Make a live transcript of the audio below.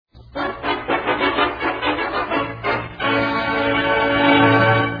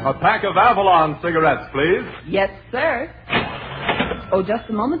pack of Avalon cigarettes, please. Yes, sir. Oh, just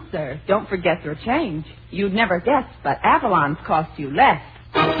a moment, sir. Don't forget your change. You'd never guess, but Avalon's cost you less.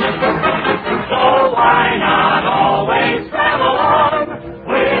 So why not always travel on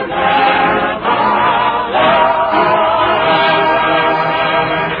with Avalon?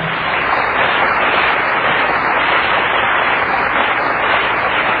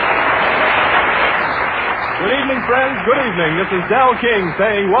 Good evening, friends. Good evening. This is Del King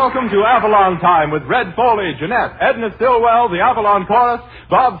saying welcome to Avalon Time with Red Foley, Jeanette, Edna Stillwell, the Avalon Chorus,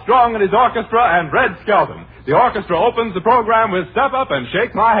 Bob Strong and his orchestra, and Red Skelton. The orchestra opens the program with Step Up and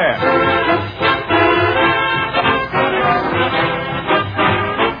Shake My Hand.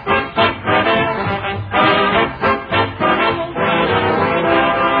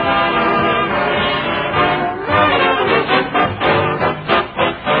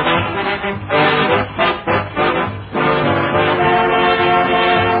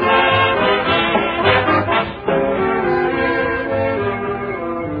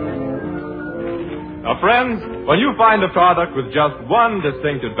 Friends, when you find a product with just one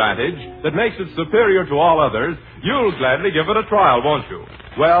distinct advantage that makes it superior to all others, you'll gladly give it a trial, won't you?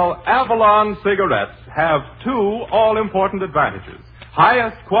 Well, Avalon cigarettes have two all-important advantages.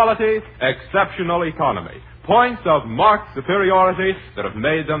 Highest quality, exceptional economy. Points of marked superiority that have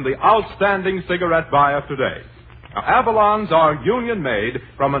made them the outstanding cigarette buy of today. Now, Avalons are union-made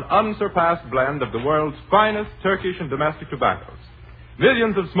from an unsurpassed blend of the world's finest Turkish and domestic tobaccos.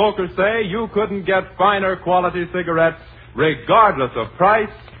 Millions of smokers say you couldn't get finer quality cigarettes regardless of price,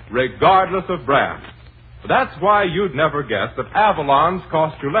 regardless of brand. That's why you'd never guess that Avalons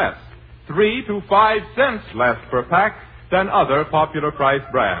cost you less, 3 to 5 cents less per pack than other popular price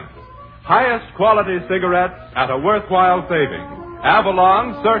brands. Highest quality cigarettes at a worthwhile saving.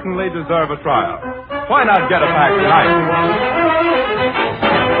 Avalon certainly deserve a trial. Why not get a pack tonight?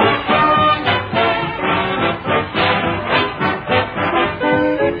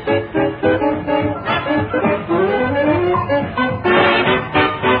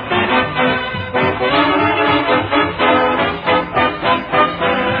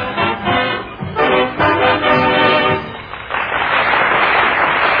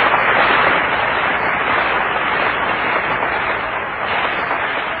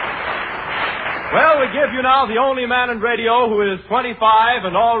 Give you now the only man in radio who is 25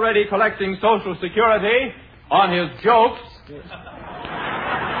 and already collecting Social Security on his jokes,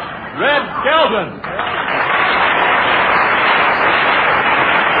 Red Skelton.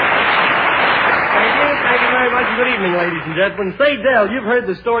 Thank you very much. Good evening, ladies and gentlemen. Say, Del, you've heard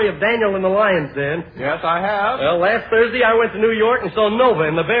the story of Daniel in the Lion's Den. Yes, I have. Well, last Thursday I went to New York and saw Nova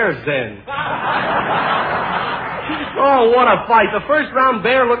in the Bear's Den. Oh, what a fight. The first round,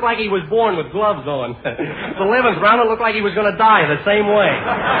 Bear looked like he was born with gloves on. The 11th round, it looked like he was going to die the same way.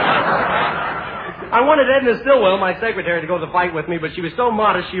 I wanted Edna Stillwell, my secretary, to go to the fight with me, but she was so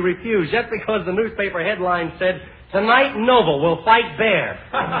modest she refused, just because the newspaper headline said, "Tonight, Nova will fight Bear."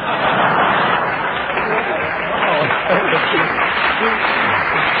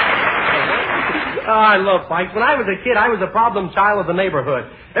 Oh, I love fights. When I was a kid, I was a problem child of the neighborhood.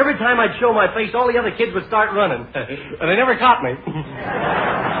 Every time I'd show my face, all the other kids would start running. But they never caught me.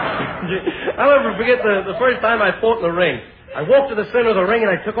 I'll never forget the first time I fought in the ring. I walked to the center of the ring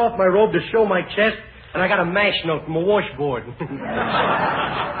and I took off my robe to show my chest, and I got a mash note from a washboard.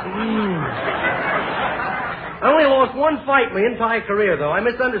 I only lost one fight my entire career, though. I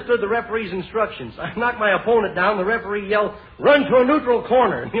misunderstood the referee's instructions. I knocked my opponent down. The referee yelled, "Run to a neutral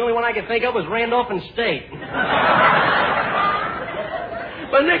corner." The only one I could think of was Randolph and State.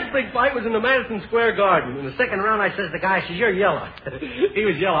 My next big fight was in the Madison Square Garden. In the second round, I says to the guy, "You're yellow." He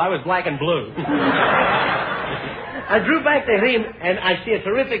was yellow. I was black and blue. I drew back to him, and I see a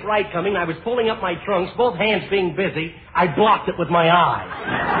terrific right coming. I was pulling up my trunks, both hands being busy. I blocked it with my eye.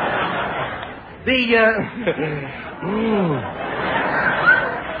 The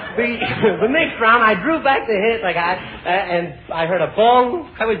next round, I drew back to hit the guy, and I heard a bong.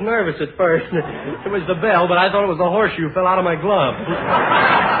 I was nervous at first. It was the bell, but I thought it was the horseshoe fell out of my glove.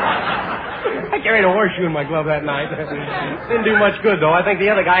 I carried a horseshoe in my glove that night. Didn't do much good, though. I think the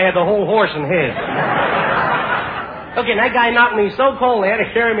other guy had the whole horse in his. Okay, that guy knocked me so cold they had to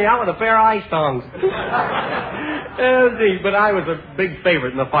carry me out with a pair of ice tongs. But I was a big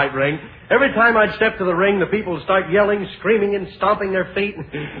favorite in the fight ring. Every time I'd step to the ring, the people would start yelling, screaming, and stomping their feet,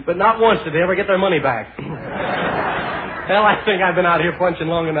 but not once did they ever get their money back. Well, I think I've been out here punching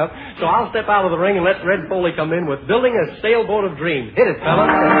long enough, so I'll step out of the ring and let Red Foley come in with Building a Sailboat of Dreams. Hit it, fella.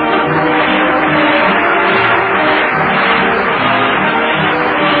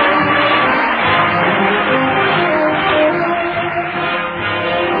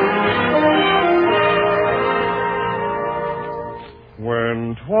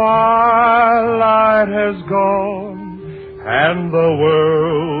 has gone, and the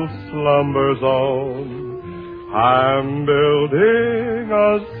world slumbers on. I'm building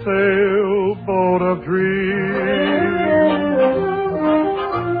a sailboat of dreams.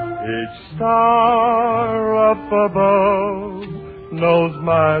 Each star up above knows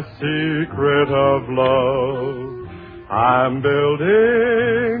my secret of love. I'm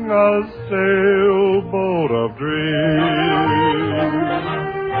building a sailboat of dreams.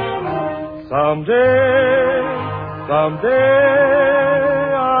 Someday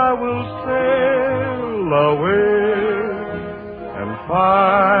I will sail away and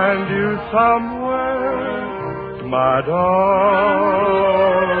find you somewhere, my darling.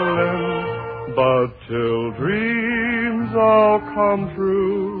 But till dreams all come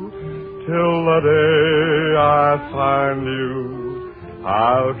true, till the day I find you,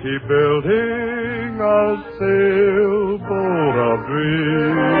 I'll keep building a sailboat of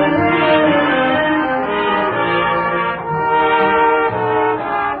dreams.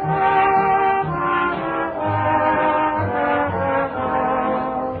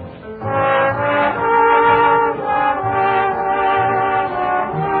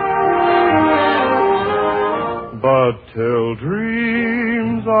 But till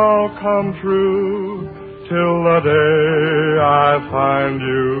dreams all come true, till the day I find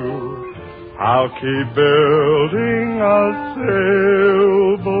you, I'll keep building a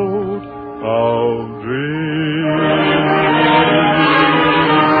sailboat of dreams.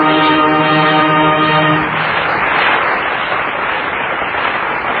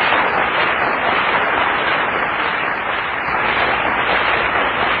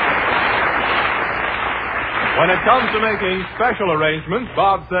 When it comes to making special arrangements,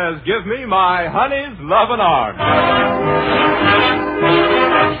 Bob says, give me my honey's lovin' arms.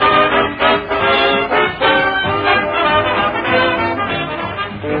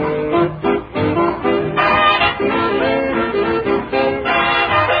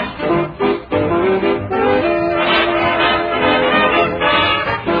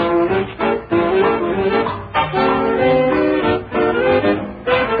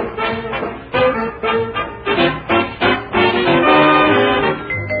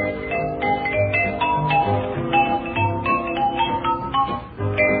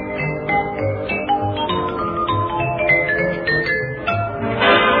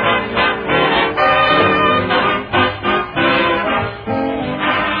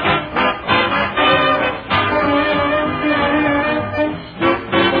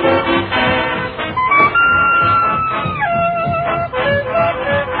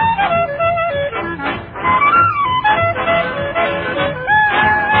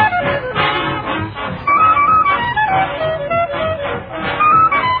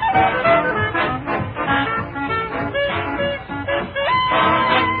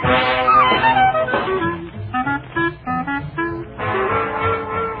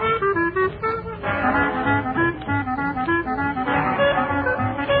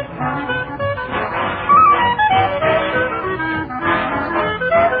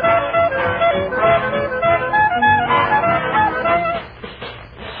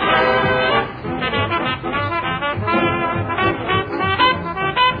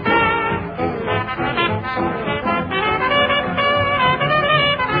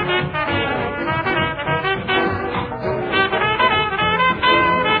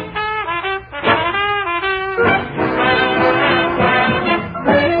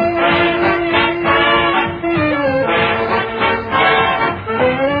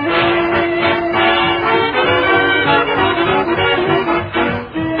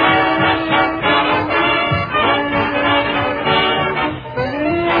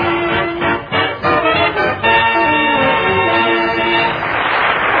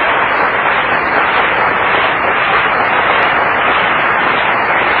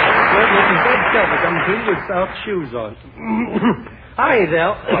 Without shoes on. Hi,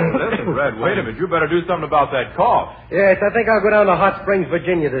 Del. Listen, Red, wait a minute. You better do something about that cough. Yes, I think I'll go down to Hot Springs,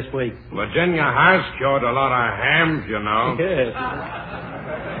 Virginia this week. Virginia has cured a lot of hams, you know. Yes.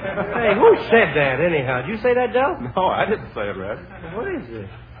 Hey, who said that, anyhow? Did you say that, Del? No, I didn't say it, Red. What is it?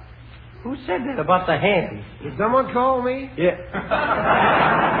 Who said that about the hams? Did someone call me? Yeah.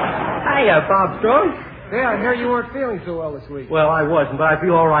 Hiya, Bob Strong. Yeah, I hear you weren't feeling so well this week. Well, I wasn't, but I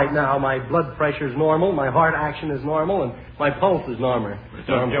feel all right now. My blood pressure's normal, my heart action is normal, and my pulse is normal.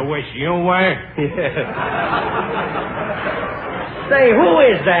 Don't you wish you were? Yeah. Say, who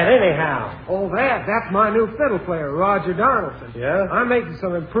is that, anyhow? Oh, that's my new fiddle player, Roger Donaldson. Yeah? I'm making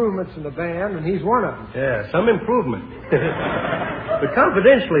some improvements in the band, and he's one of them. Yeah, some improvement. But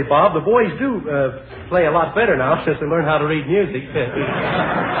confidentially, Bob, the boys do play a lot better now since they learned how to read music.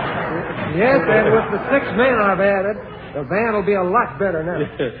 Yes, and with the 6 men I've added, the band will be a lot better now.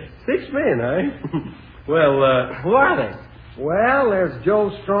 6 men, eh? Well, who are they? Well, there's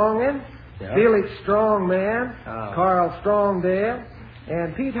Joe Strongin, Yeah. Felix Strongman, Oh. Carl Strongdale,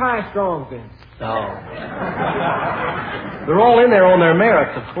 and Pete High Strongfin. Oh. They're all in there on their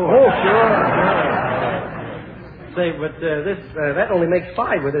merits, of course. Oh, sure. Say, but that only makes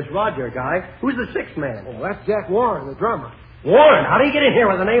 5 with this Roger guy. Who's the 6th man? Oh, that's Jack Warren, the drummer. Warren. How do you get in here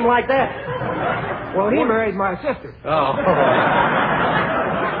with a name like that? Well, he married my sister. Oh.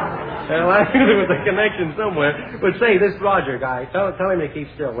 Well, I knew there was a connection somewhere. But say, this Roger guy, tell him to keep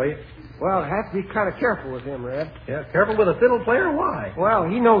still, will you? Well, have to be kind of careful with him, Red. Yeah, careful with a fiddle player. Why? Well,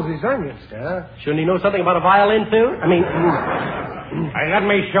 he knows his onions. Yeah. Shouldn't he know something about a violin, too? I mean... Hey, let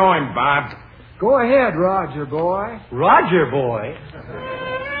me show him, Bob. Go ahead, Roger boy. Roger boy?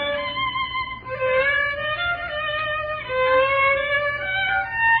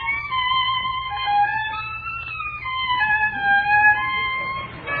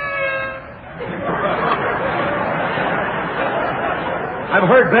 I've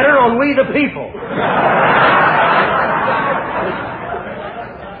heard better on We the People.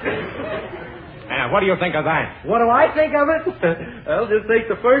 What do you think of that? What do I think of it? Well, just take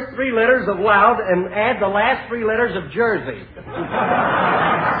the first 3 letters of Loud and add the last 3 letters of Jersey.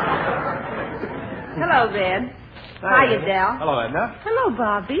 Hello, Red. Hiya, Del. Hello, Edna. Hello,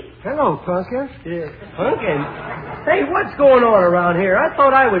 Bobby. Hello, Pumpkin. Yeah. Pumpkin? Hey, what's going on around here? I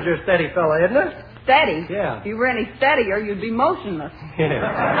thought I was your steady fella, isn't it? Steady? Yeah. If you were any steadier, you'd be motionless.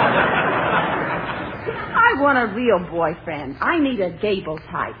 I want a real boyfriend. I need a Gable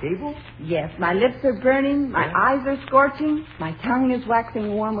type. Gable? Yes, my lips are burning, my eyes are scorching, my tongue is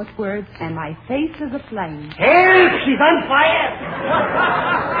waxing warm with words, and my face is aflame. Help! She's on fire!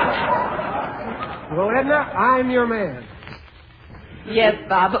 Well, Edna, I'm your man. Yes,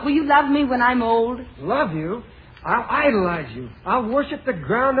 Bob, but will you love me when I'm old? Love you? I'll idolize you. I'll worship the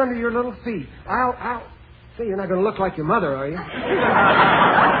ground under your little feet. I'll... Say, you're not going to look like your mother, are you?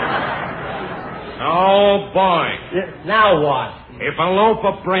 Oh, boy. Now what? If a loaf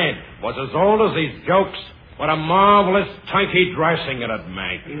of bread was as old as these jokes, what a marvelous turkey dressing it'd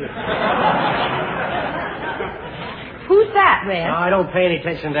make. Who's that, Red? I don't pay any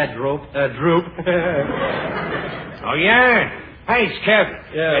attention to that droop. Oh, yeah? Hey, Skip.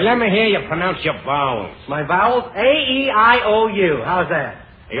 Yeah. Hey, let me hear you pronounce your vowels. My vowels? A-E-I-O-U. How's that?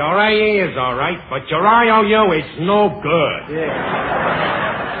 Your A-E is all right, but your I-O-U is no good. Yeah.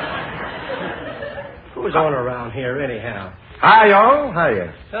 Who's on around here, anyhow? Hi-yo.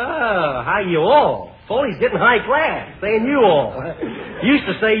 Hiya. Oh, hi, you all. Foley's getting high class, saying you all. Used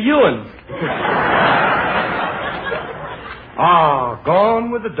to say Ewan. Gone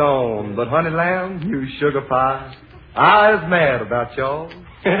with the dawn, but honey lamb, you sugar pie, I was mad about y'all. What's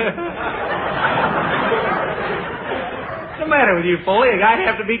the matter with you, Foley? A guy'd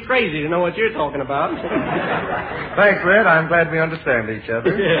have to be crazy to know what you're talking about. Thanks, Red. I'm glad we understand each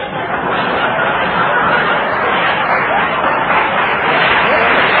other.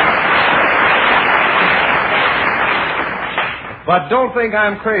 But don't think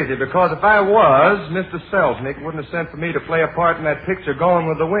I'm crazy, because if I was, Mr. Selznick wouldn't have sent for me to play a part in that picture Gone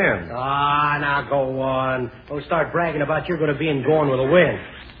with the Wind. Ah, now go on. Don't start bragging about you're going to be in Gone with the Wind.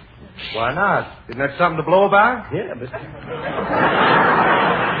 Why not? Isn't that something to blow about? Yeah, but...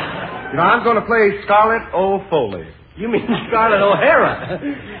 You know, I'm going to play Scarlett O'Foley. You mean Scarlett O'Hara?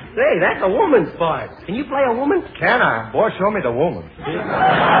 Say, that's a woman's part. Can you play a woman? Can I? Boy, show me the woman.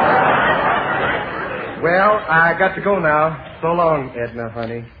 Well, I got to go now. So long, Edna,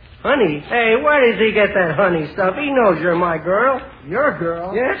 honey. Honey? Hey, where does he get that honey stuff? He knows you're my girl. Your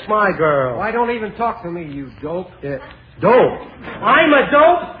girl? Yes, my girl. Why don't even talk to me, you dope? Dope? I'm a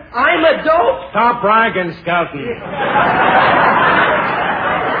dope? I'm a dope? Stop bragging, Skelton.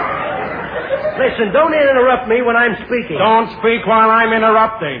 Listen, don't interrupt me when I'm speaking. Don't speak while I'm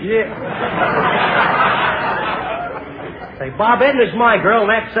interrupting. Yeah. Say, Bob, Edna's my girl, and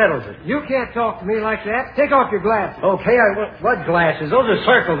that settles it. You can't talk to me like that. Take off your glasses. Okay, what glasses? Those are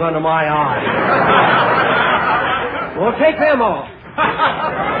circles under my eyes. Well, take them off.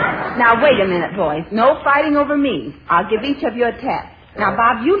 Now, wait a minute, boys. No fighting over me. I'll give each of you a test. Now,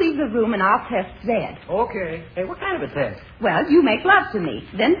 Bob, you leave the room and I'll test Zed. Okay. Hey, what kind of a test? Well, you make love to me.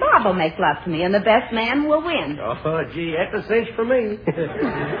 Then Bob will make love to me, and the best man will win. Oh, gee, that's a cinch for me.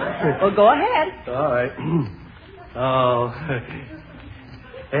 Well, go ahead. All right. Oh,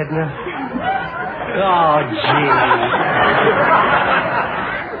 Edna. Oh, gee.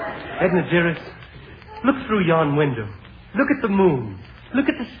 Edna, dearest, look through yon window. Look at the moon. Look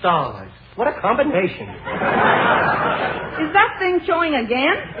at the stars. What a combination. Is that thing showing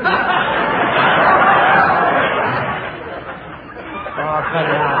again? Oh, cut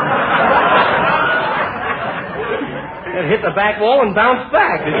it out. It hit the back wall and bounced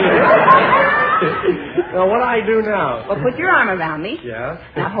back. Well, what do I do now? Well, put your arm around me. Yeah?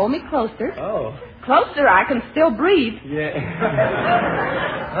 Now hold me closer. Oh. Closer, I can still breathe. Yeah.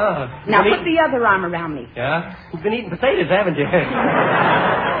 Oh. Now put the other arm around me. Yeah? You've been eating potatoes, haven't you?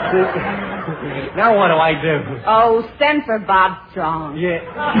 Now what do I do? Oh, send for Bob Strong. Yeah.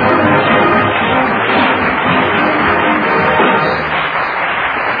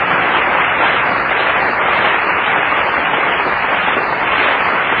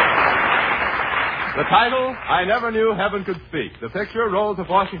 The title, I Never Knew Heaven Could Speak. The picture, Rolls of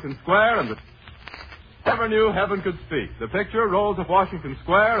Washington Square, and the... Never Knew Heaven Could Speak. The picture, Rolls of Washington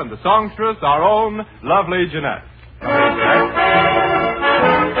Square, and the songstress, our own lovely Jeanette.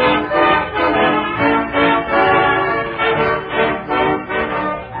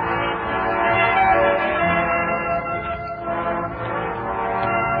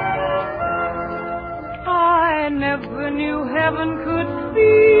 I never knew heaven could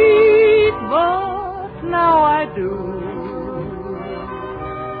speak, but now I do.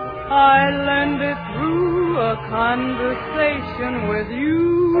 I learned it through a conversation with you.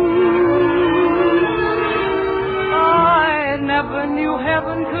 I never knew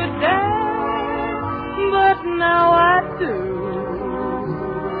heaven could dance, but now I do.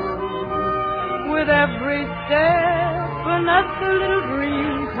 With every step, another little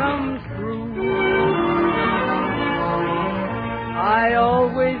dream comes true. I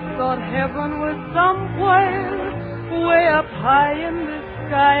always thought heaven was somewhere way up high in the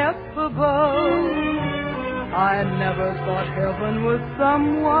sky up above. I never thought heaven was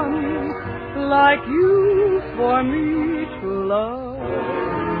someone like you for me to love.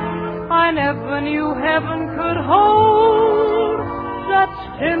 I never knew heaven could hold such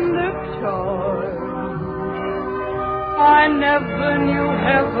tender joy. I never knew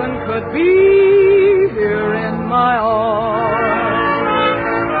heaven could be here in my arms.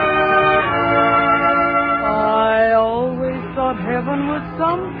 I always thought heaven was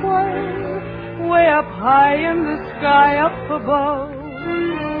somewhere way up high in the sky up above.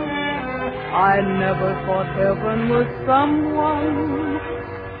 I never thought heaven was someone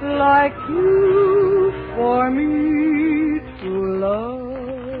like you for me to love.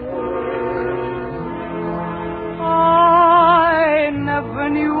 I never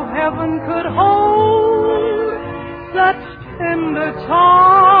knew heaven could hold such tender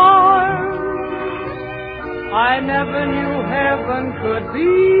charm. I never knew heaven could be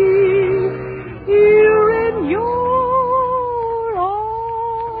here in your arms.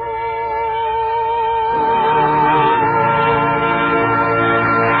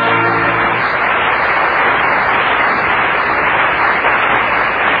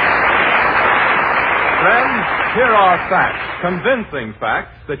 Friends, here are facts, convincing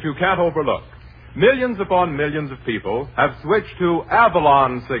facts that you can't overlook. Millions upon millions of people have switched to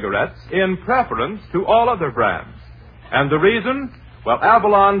Avalon cigarettes in preference to all other brands. And the reason? Well,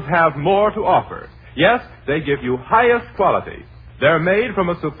 Avalons have more to offer. Yes, they give you highest quality. They're made from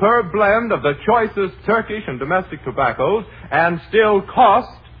a superb blend of the choicest Turkish and domestic tobaccos and still cost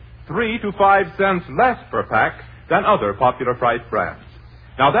 3 to 5 cents less per pack than other popular price brands.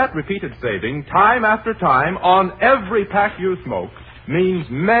 Now, that repeated saving, time after time, on every pack you smoke, means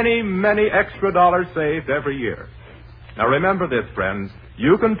many, many extra dollars saved every year. Now, remember this, friends.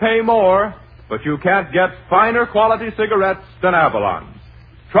 You can pay more, but you can't get finer quality cigarettes than Avalon's.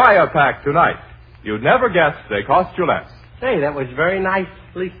 Try a pack tonight. You'd never guess they cost you less. Hey, that was very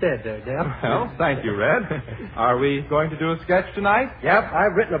nicely said there, Deb. Well, thank you, Red. Are we going to do a sketch tonight? Yep,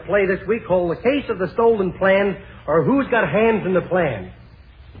 I've written a play this week called The Case of the Stolen Plans, or Who's Got Hands in the Plan.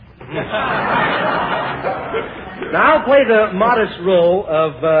 Now, I'll play the modest role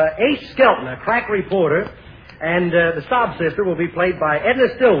of Ace Skelton, a crack reporter, and the sob sister will be played by Edna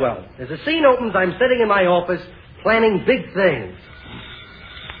Stillwell. As the scene opens, I'm sitting in my office planning big things.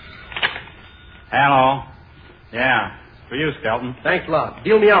 Hello. Yeah, for you, Skelton. Thanks a lot.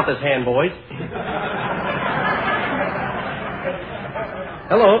 Deal me out this hand, boys.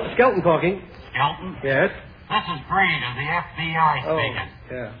 Hello, Skelton talking. Skelton? Yes? This is Breed of the FBI speaking.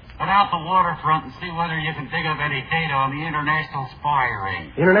 Yeah. Put out the waterfront and see whether you can dig up any data on the international spy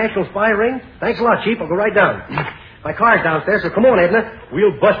ring. International spy ring? Thanks a lot, Chief. I'll go right down. My car's downstairs, so come on, Edna.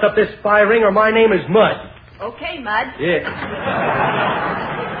 We'll bust up this spy ring, or my name is Mud. Okay, Mud. Yeah.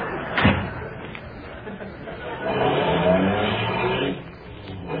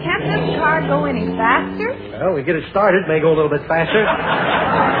 Can't this car go any faster? Well, we get it started. May go a little bit faster.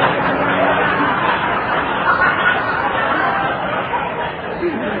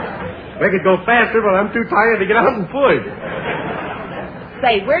 Make it go faster, but I'm too tired to get out and push.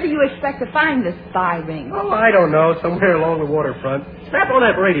 Say, where do you expect to find this spy ring? Oh, I don't know. Somewhere along the waterfront. Snap on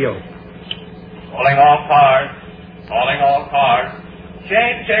that radio. Calling all cars. Calling all cars.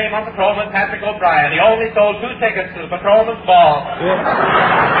 Shame on Patrolman Patrick O'Brien. He only sold 2 tickets to the Patrolman's Ball.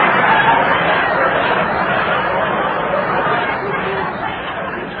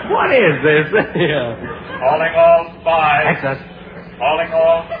 What is this? Yeah. Calling all spies. That's us. Calling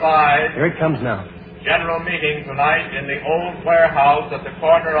all spies. Here it comes now. General meeting tonight in the old warehouse at the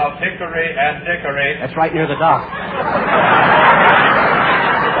corner of Hickory and Dickory. That's right near the dock.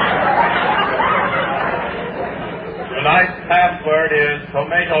 Tonight's password is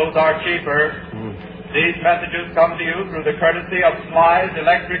tomatoes are cheaper. These messages come to you through the courtesy of Sly's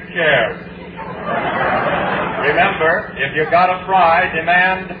Electric Chairs. Remember, if you got a fry,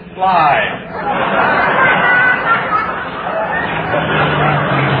 demand Sly.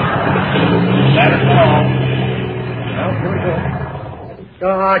 That is all. Well, here we go.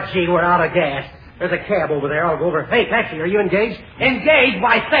 Oh, gee, we're out of gas. There's a cab over there. I'll go over. Hey, taxi, are you engaged? Engaged?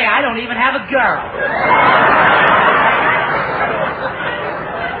 Why, say, I don't even have a girl.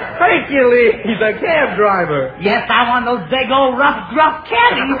 Hercules, he's a cab driver. Yes, I want those big old rough, gruff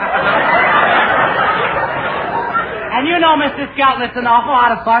caddies. And you know, Mr. Skelton, it's an awful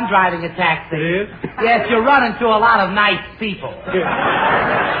lot of fun driving a taxi. It is? Yes, you run into a lot of nice people.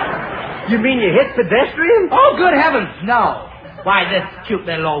 You mean you hit pedestrians? Oh, good heavens, no. Why, this cute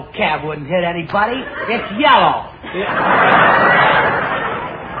little old cab wouldn't hit anybody. It's yellow.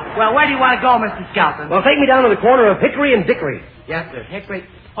 Well, where do you want to go, Mr. Skelton? Well, take me down to the corner of Hickory and Dickory. Yes, sir. Hickory.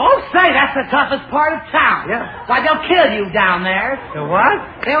 Oh, say, that's the toughest part of town. Yeah. Why, they'll kill you down there. The what?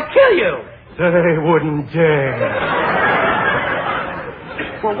 They'll kill you. They wouldn't dare.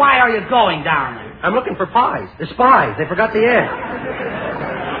 Well, why are you going down there? I'm looking for pies. The spies. They forgot the egg.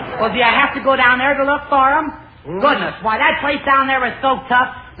 Well, do you have to go down there to look for them? Goodness, why, that place down there is so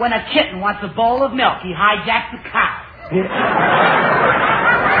tough, when a kitten wants a bowl of milk, he hijacks the cow.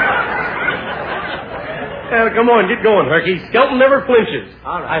 Well, come on, get going, Herky. Skelton never flinches.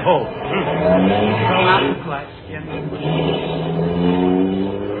 All right. I hope. Throw out the question.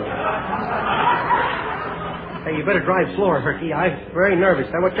 Hey, you better drive slower, Herky. I'm very nervous.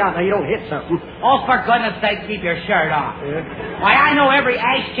 Now, watch out. Now, you don't hit something. Oh, for goodness sake, keep your shirt on. Yeah. Why, I know every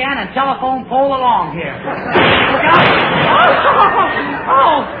ash can and telephone pole along here.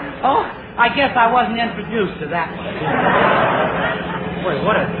 Oh, I guess I wasn't introduced to that one. Boy,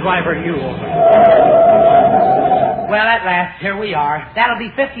 what a driver you are. Well, at last, here we are. That'll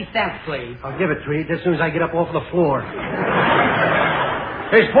be 50 cents, please. I'll give it to you as soon as I get up off the floor.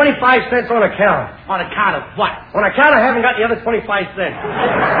 There's 25 cents on account. On account of what? On account I haven't got the other 25 cents.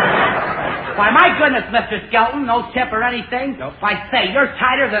 Why, my goodness, Mr. Skelton, no tip or anything? Nope. Why, say, you're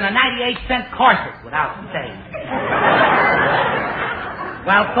tighter than a 98-cent corset without saying.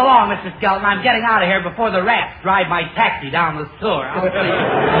 Well, so long, Mr. Skelton. I'm getting out of here before the rats drive my taxi down the sewer. I'll tell you.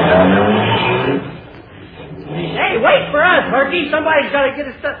 Hey, wait for us, Herky. Somebody's got to get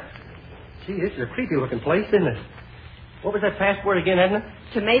us stuff. Gee, this is a creepy-looking place, isn't it? What was that password again, Edna?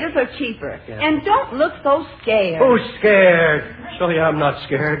 Tomatoes are cheaper. Yeah. And don't look so scared. Who's scared? Show you I'm not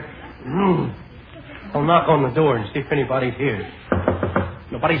scared. I'll knock on the door and see if anybody's here.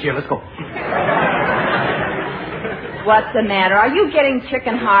 Nobody's here. Let's go. What's the matter? Are you getting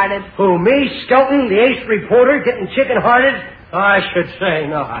chicken-hearted? Who, me, Skelton, the ace reporter, getting chicken-hearted? I should say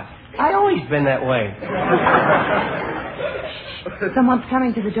not. I always been that way. Someone's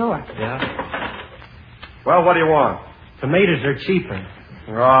coming to the door. Yeah? Well, what do you want? Tomatoes are cheaper.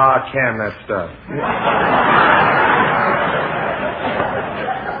 Ah, can that stuff.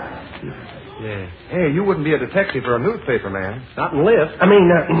 Yeah. Hey, you wouldn't be a detective or a newspaper man. Not in lift. I mean,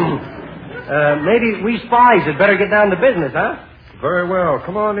 maybe we spies had better get down to business, huh? Very well.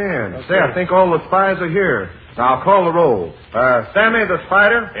 Come on in. Okay. Say, I think all the spies are here. Now, I'll call the roll. Sammy the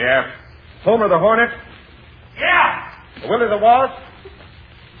Spider? Yes. Homer the Hornet? Yeah. Willie the Wasp?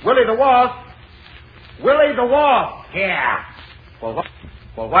 Willie the Wasp? Willie the Wasp! Yeah. Well,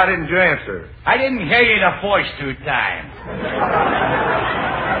 why didn't you answer? I didn't hear you the first 2 times.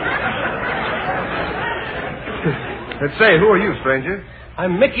 Let's say, who are you, stranger?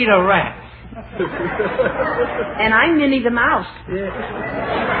 I'm Mickey the Rat. And I'm Minnie the Mouse.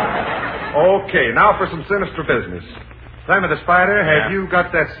 Okay, now for some sinister business. Sammy the Spider, have you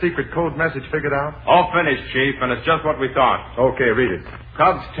got that secret code message figured out? All finished, Chief, and it's just what we thought. Okay, read it.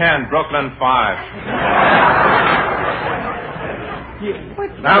 Cubs 10, Brooklyn 5.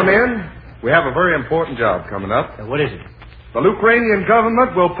 Now, men, we have a very important job coming up. What is it? The Ukrainian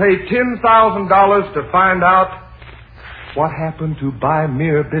government will pay $10,000 to find out What happened to buy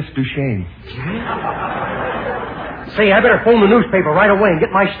Mir Bisduchesne? Say, I better phone the newspaper right away and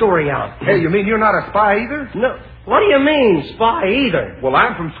get my story out. Hey, you mean you're not a spy either? No. What do you mean, spy either? Well,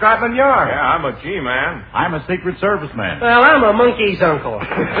 I'm from Scotland Yard. Yeah, I'm a G-man. I'm a Secret Service man. Well, I'm a monkey's uncle.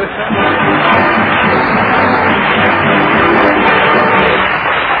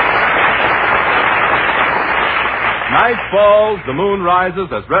 Night falls, the moon rises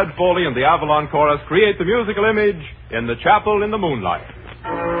as Red Foley and the Avalon Chorus create the musical image in the chapel in the moonlight.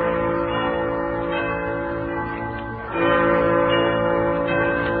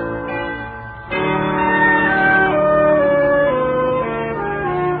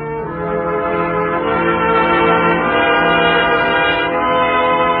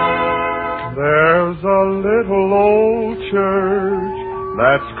 There's a little old church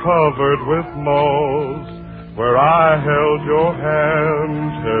that's covered with moss, where I held your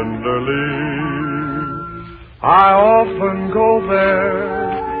hand tenderly. I often go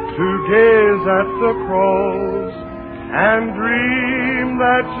there to gaze at the cross and dream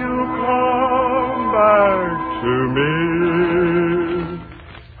that you come back to me.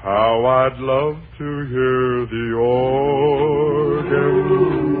 How I'd love to hear the organ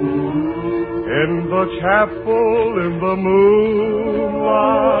in the chapel in the moonlight,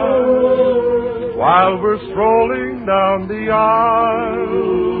 while we're strolling down the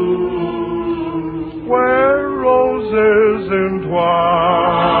aisle where roses entwine.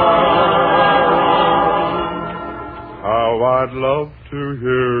 How I'd love to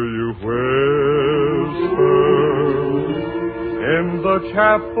hear you whisper in the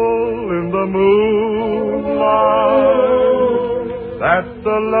chapel in the moonlight that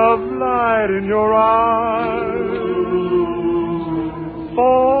the love light in your eyes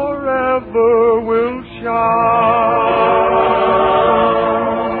forever will shine.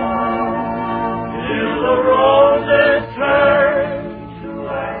 Till the roses turn to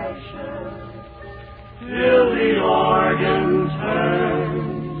ashes, till the organ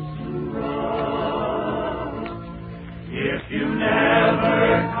turns to rust. If you never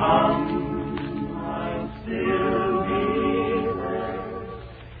come, I'll still be there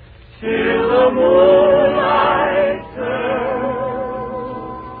till the moonlight turns.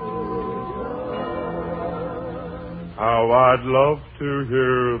 How I'd love to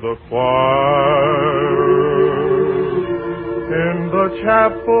hear the choir in the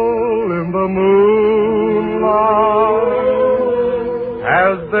chapel in the moonlight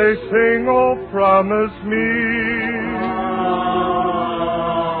as they sing, oh, promise me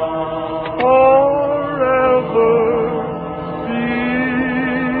forever be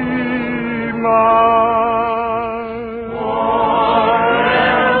mine.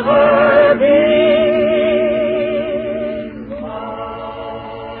 Forever be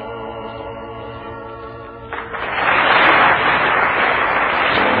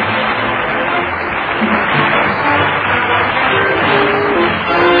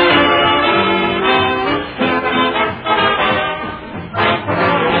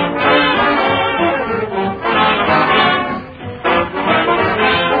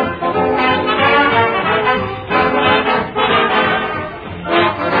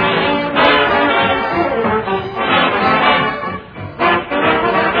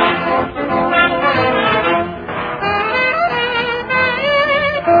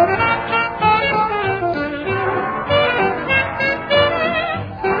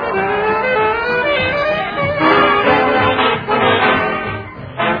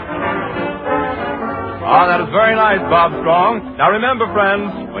Bob Strong. Now remember,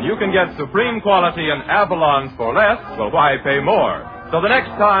 friends, when you can get supreme quality in Avalons for less, well, why pay more? So the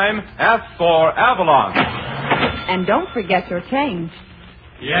next time, ask for Avalon. And don't forget your change.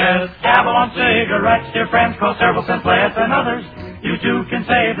 Yes, Avalon cigarettes, dear friends, cost several cents less than others. You too can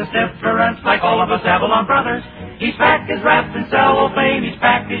save the difference like all of us Avalon brothers. Each pack is wrapped in cellophane, each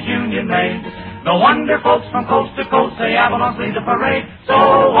pack is union made. No wonder folks from coast to coast say Avalon's lead the parade. So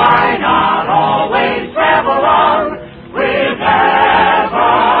why not always travel on with Avalon?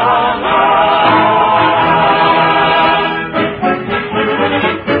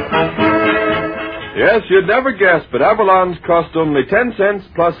 Yes, you'd never guess, but Avalon's cost only 10 cents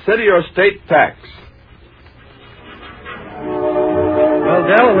plus city or state tax. Well,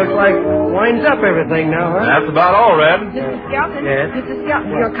 Del, it looks like winds up everything now, huh? That's about all, Red. Mr. Skelton? Yes? Mr.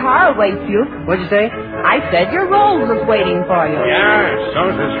 Skelton, your car awaits you. What'd you say? I said your Rolls was waiting for you. Yeah,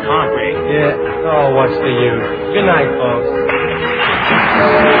 so's his coffee. Yeah. Oh, what's the use? Good night, folks.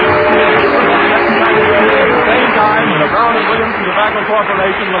 Same time when the Brown and Williamson Tobacco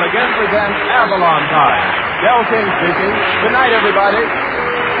Corporation will again present Avalon Time. Del King speaking. Good night, everybody.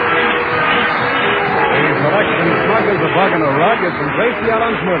 These elections is a bug in a rug is from Gracie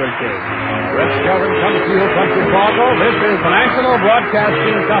Allen's murder case. Red Skelton comes to you from Chicago. This is the National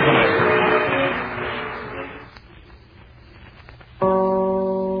Broadcasting Company.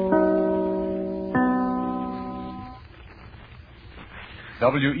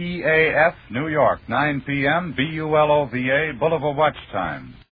 WEAF, New York, 9 p.m., BULOVA, Boulevard Watch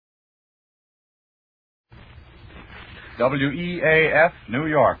Time. WEAF, New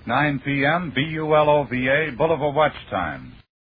York, 9 p.m., BULOVA, Boulevard Watch Time.